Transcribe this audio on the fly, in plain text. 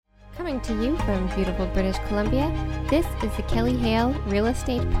Coming to you from beautiful British Columbia, this is the Kelly Hale Real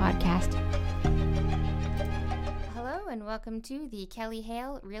Estate Podcast. Hello and welcome to the Kelly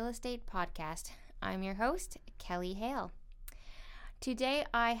Hale Real Estate Podcast. I'm your host, Kelly Hale. Today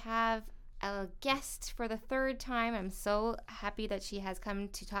I have a guest for the third time. I'm so happy that she has come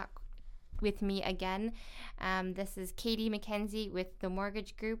to talk with me again. This is Katy Mackenzie with the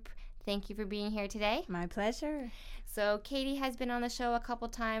Mortgage Group. Thank you for being here today. My pleasure. So Katy has been on the show a couple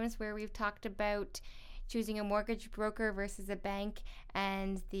times where we've talked about choosing a mortgage broker versus a bank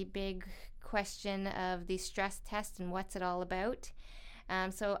and the big question of the stress test and what's it all about.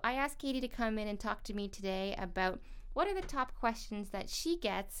 So I asked Katy to come in and talk to me today about what are the top questions that she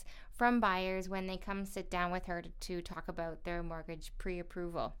gets from buyers when they come sit down with her to talk about their mortgage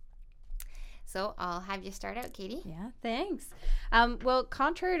pre-approval. So I'll have you start out, Katy. Yeah, thanks. Well,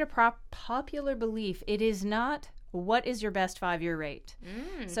 contrary to popular belief, it is not what is your best 5-year rate.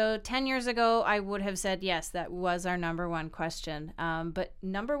 So 10 years ago, I would have said, yes, that was our number one question. But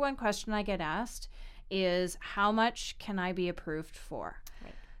number one question I get asked is, how much can I be approved for?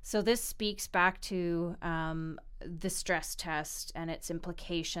 Right. So this speaks back to the stress test and its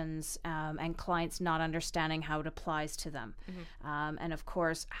implications and clients not understanding how it applies to them. And of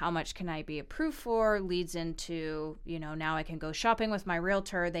course, how much can I be approved for leads into, now I can go shopping with my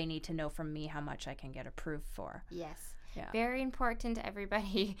realtor. They need to know from me how much I can get approved for. Yes. Yeah. Very important to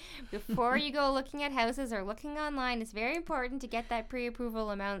everybody. Before you go looking at houses or looking online, it's very important to get that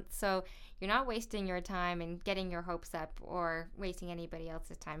pre-approval amount so you're not wasting your time and getting your hopes up or wasting anybody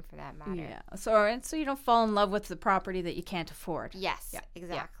else's time for that matter. Yeah. So you don't fall in love with the property that you can't afford. Yes, yeah.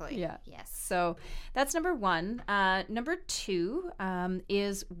 Exactly. Yeah. Yes. So that's number one. Number two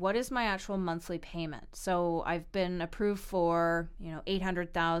is, what is my actual monthly payment? So I've been approved for,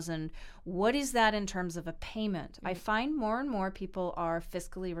 $800,000. What is that in terms of a payment? I find more and more people are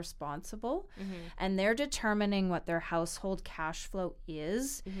fiscally responsible and they're determining what their household cash flow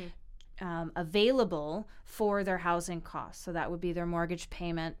is available for their housing costs. So that would be their mortgage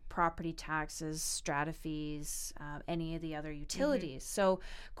payment, property taxes, strata fees, any of the other utilities. So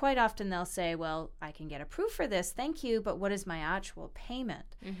quite often they'll say, well, I can get approved for this, thank you, but what is my actual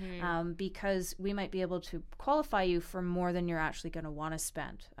payment? Because we might be able to qualify you for more than you're actually going to want to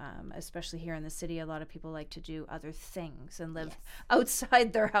spend. Especially here in the city, a lot of people like to do other things and live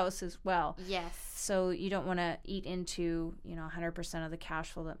outside their house as well. Yes. So you don't want to eat into, 100% of the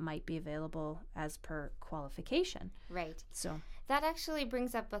cash flow that might be available as per qualification. Right. So that actually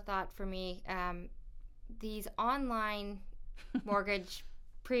brings up a thought for me. These online mortgage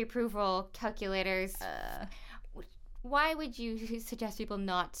pre-approval calculators, why would you suggest people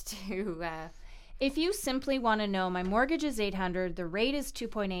not to... If you simply want to know, my mortgage is $800, the rate is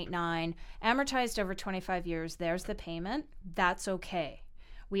 2.89, amortized over 25 years, there's the payment, that's okay.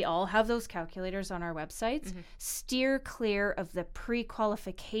 We all have those calculators on our websites. Steer clear of the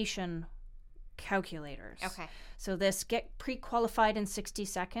pre-qualification calculators. Okay. So this get pre-qualified in 60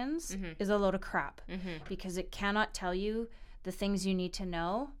 seconds is a load of crap because it cannot tell you the things you need to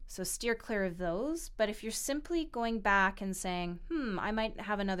know. So steer clear of those. But if you're simply going back and saying, I might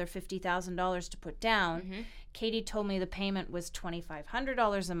have another $50,000 to put down. Katy told me the payment was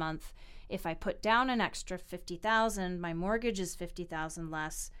 $2,500 a month. If I put down an extra $50,000, my mortgage is $50,000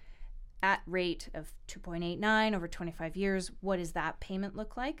 less at rate of 2.89 over 25 years. What does that payment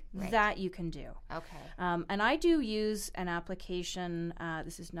look like? Right. That you can do. Okay. And I do use an application.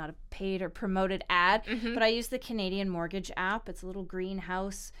 This is not a paid or promoted ad, but I use the Canadian Mortgage app. It's a little green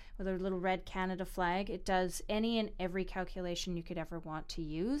house with a little red Canada flag. It does any and every calculation you could ever want to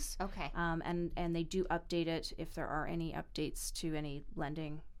use. Okay. And they do update it if there are any updates to any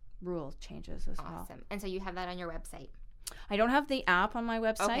lending rule changes as well. Awesome. And so you have that on your website? I don't have the app on my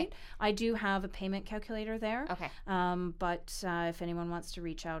website. Okay. I do have a payment calculator there. Okay. But if anyone wants to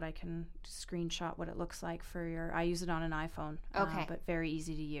reach out, I can screenshot what it looks like for your... I use it on an iPhone. Okay. But very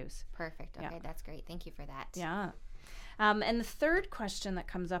easy to use. Perfect. Okay, that's great. Thank you for that. Yeah. And the third question that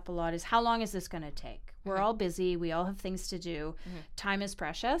comes up a lot is, how long is this going to take? We're all busy. We all have things to do. Time is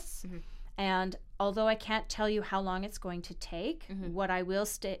precious. And although I can't tell you how long it's going to take, what I will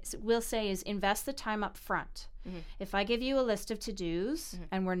say is invest the time up front. If I give you a list of to-dos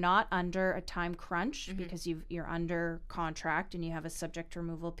and we're not under a time crunch because you're under contract and you have a subject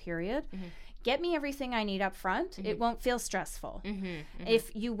removal period, get me everything I need up front. It won't feel stressful.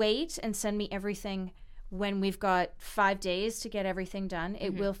 If you wait and send me everything when we've got 5 days to get everything done,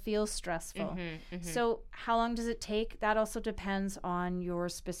 it will feel stressful. So how long does it take? That also depends on your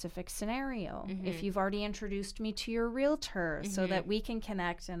specific scenario. If you've already introduced me to your realtor so that we can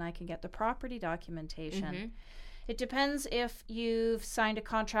connect and I can get the property documentation, It depends if you've signed a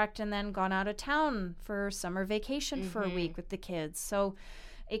contract and then gone out of town for summer vacation for a week with the kids. So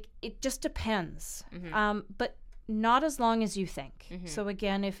it just depends. But not as long as you think. So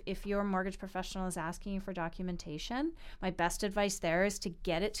again, if your mortgage professional is asking you for documentation, my best advice there is to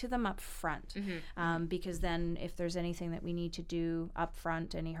get it to them up front. Because then if there's anything that we need to do up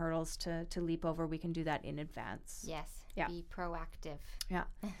front, any hurdles to leap over, we can do that in advance. Yes. Yeah. Be proactive. Yeah.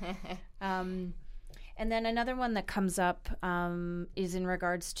 And then another one that comes up is in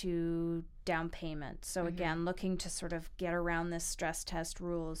regards to down payment. So again, looking to sort of get around this stress test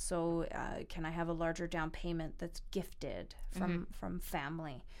rules. So can I have a larger down payment that's gifted from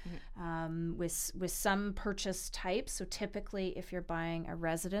family? With some purchase types, so typically if you're buying a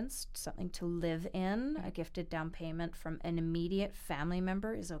residence, something to live in, a gifted down payment from an immediate family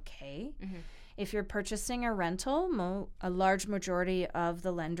member is okay. If you're purchasing a rental, a large majority of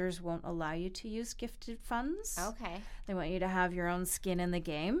the lenders won't allow you to use gifted funds. Okay. They want you to have your own skin in the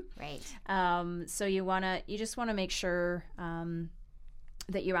game. Right. So you just want to make sure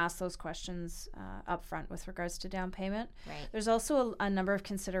that you ask those questions up front with regards to down payment. Right. There's also a number of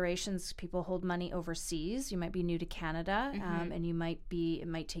considerations. People hold money overseas. You might be new to Canada, and it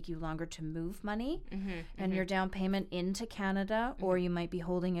might take you longer to move money and your down payment into Canada, or you might be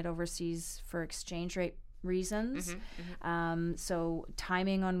holding it overseas for exchange rate reasons. So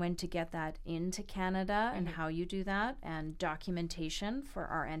timing on when to get that into Canada and how you do that, and documentation for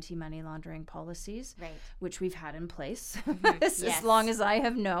our anti-money laundering policies, which we've had in place as long as I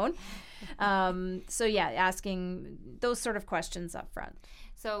have known. So yeah, asking those sort of questions up front.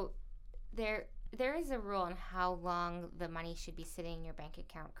 So there is a rule on how long the money should be sitting in your bank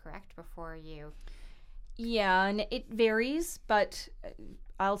account, correct? Before you... Yeah, and it varies, but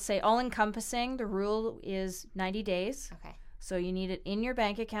I'll say all-encompassing, the rule is 90 days. Okay. So you need it in your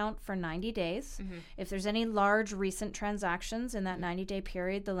bank account for 90 days. If there's any large recent transactions in that 90-day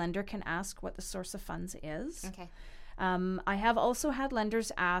period, the lender can ask what the source of funds is. Okay. I have also had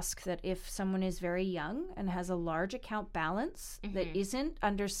lenders ask that if someone is very young and has a large account balance that isn't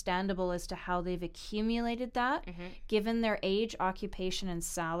understandable as to how they've accumulated that, given their age, occupation, and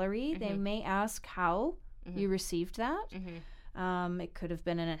salary, they may ask how you received that. It could have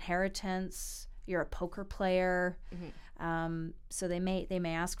been an inheritance. You're a poker player. So they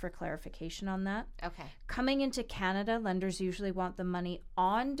may ask for clarification on that. Okay. Coming into Canada, lenders usually want the money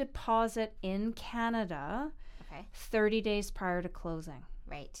on deposit in Canada 30 days prior to closing.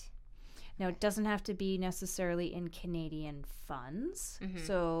 Right. Now, it doesn't have to be necessarily in Canadian funds.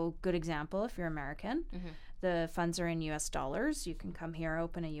 So, good example, if you're American, the funds are in US dollars. You can come here,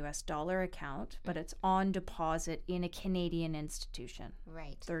 open a US dollar account, but it's on deposit in a Canadian institution.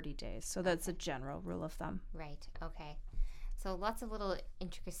 Right. 30 days. So, that's a general rule of thumb. Right. Okay. So, lots of little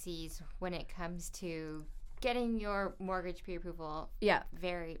intricacies when it comes to getting your mortgage pre-approval. Yeah.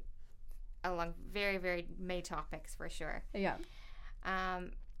 Along very, very many topics for sure. Yeah.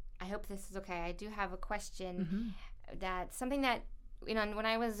 I hope this is okay. I do have a question that's something that, when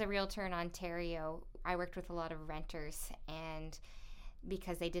I was a realtor in Ontario, I worked with a lot of renters, and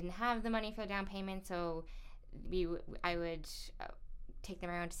because they didn't have the money for the down payment, so I would take them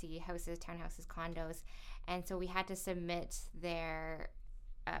around to see houses, townhouses, condos, and so we had to submit their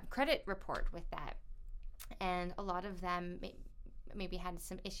credit report with that. And a lot of them maybe had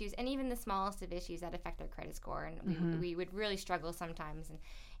some issues, and even the smallest of issues that affect their credit score, and we would really struggle sometimes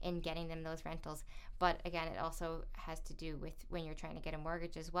in getting them those rentals. But again, it also has to do with when you're trying to get a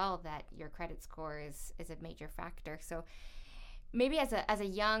mortgage as well, that your credit score is a major factor. So maybe as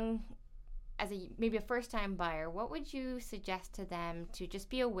maybe a first-time buyer, what would you suggest to them to just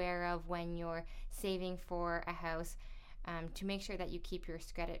be aware of when you're saving for a house, to make sure that you keep your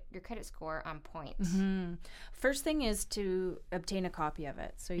credit score on point? First thing is to obtain a copy of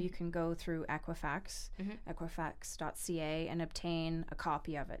it. So you can go through Equifax, equifax.ca, and obtain a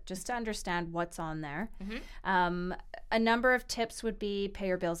copy of it just to understand what's on there. A number of tips would be pay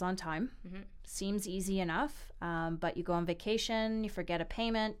your bills on time. Seems easy enough, but you go on vacation, you forget a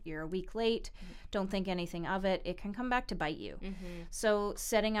payment, you're a week late, don't think anything of it, it can come back to bite you. So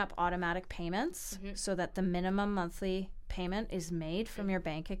setting up automatic payments so that the minimum monthly payment is made from your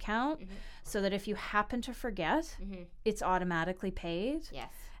bank account, so that if you happen to forget, it's automatically paid.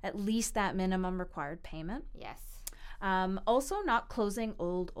 Yes. At least that minimum required payment. Yes. Also, not closing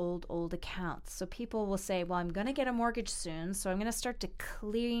old accounts. So people will say, well, I'm going to get a mortgage soon, so I'm going to start to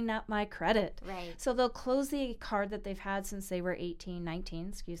clean up my credit. Right. So they'll close the card that they've had since they were 19,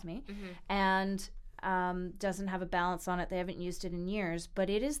 excuse me, and doesn't have a balance on it. They haven't used it in years, but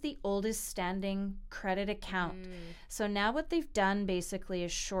it is the oldest standing credit account. So now what they've done basically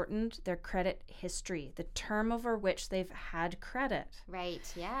is shortened their credit history, the term over which they've had credit.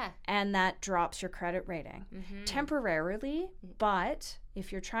 Right, yeah. And that drops your credit rating temporarily, but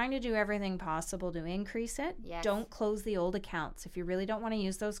if you're trying to do everything possible to increase it, don't close the old accounts. If you really don't want to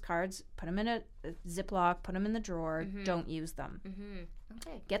use those cards, put them in a Ziploc, put them in the drawer, don't use them.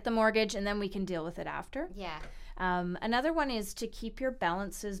 Okay. Get the mortgage, and then we can deal with it after. Yeah. Another one is to keep your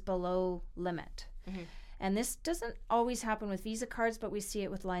balances below limit. And this doesn't always happen with Visa cards, but we see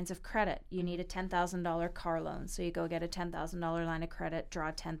it with lines of credit. You need a $10,000 car loan, so you go get a $10,000 line of credit,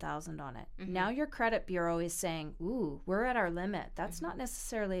 draw $10,000 on it. Now your credit bureau is saying, ooh, we're at our limit. That's not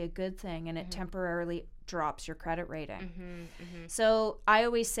necessarily a good thing, and it temporarily drops your credit rating. So I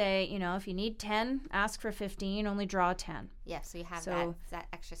always say, you know, if you need 10, ask for 15, only draw 10. Yeah, so you have that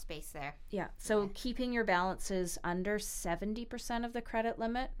extra space there. Yeah, so keeping your balances under 70% of the credit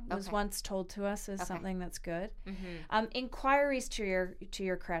limit was once told to us as something that's good. Inquiries to your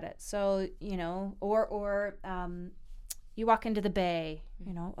credit. So, you know, or you walk into the Bay,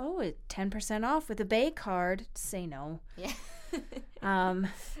 you know, 10% off with a Bay card, say no. Yeah.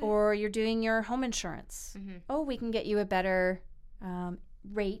 Or you're doing your home insurance. We can get you a better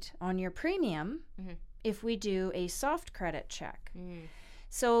rate on your premium if we do a soft credit check.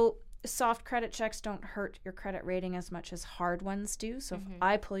 So soft credit checks don't hurt your credit rating as much as hard ones do. So if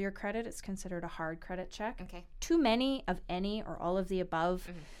I pull your credit, it's considered a hard credit check. Okay. Too many of any or all of the above.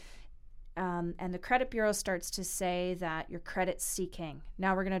 And the credit bureau starts to say that you're credit seeking.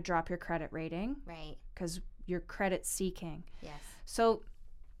 Now we're going to drop your credit rating. Right. Because you're credit seeking. Yes. So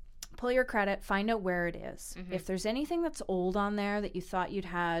pull your credit, find out where it is. If there's anything that's old on there that you thought you'd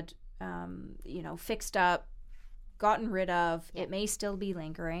had, you know, fixed up, gotten rid of, it may still be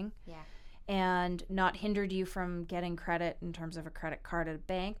lingering. Yeah. And not hindered you from getting credit in terms of a credit card at a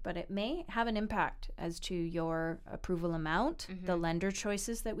bank, but it may have an impact as to your approval amount, the lender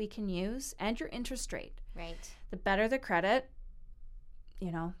choices that we can use, and your interest rate. Right. The better the credit,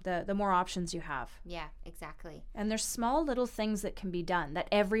 you know, the more options you have. Yeah, exactly. And there's small little things that can be done that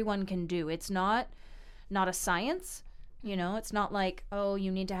everyone can do. It's not a science. You know, it's not like, oh,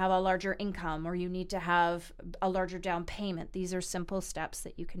 you need to have a larger income or you need to have a larger down payment. These are simple steps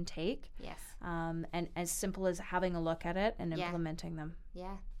that you can take. Yes. And as simple as having a look at it and implementing them.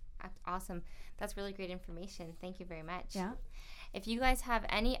 Yeah. Awesome. That's really great information. Thank you very much. Yeah. If you guys have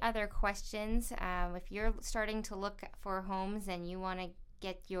any other questions, if you're starting to look for homes and you want to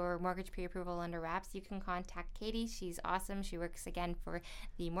get your mortgage pre-approval under wraps, you can contact Katy. She's awesome. She works again for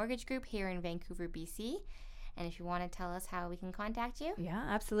the mortgage group here in Vancouver, BC. And if you want to tell us how we can contact you. Yeah,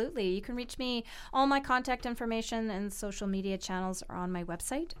 absolutely. You can reach me. All my contact information and social media channels are on my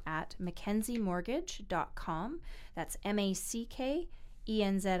website at mackenziemortgage.com. That's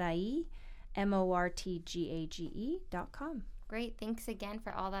Mackenziemortgage.com. Great. Thanks again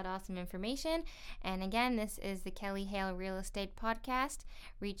for all that awesome information. And again, this is the Kelly Hale Real Estate Podcast.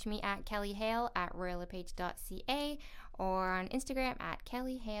 Reach me at kellyhale@royallepage.ca or on Instagram at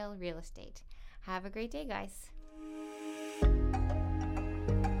Kelly Hale Real Estate. Have a great day, guys.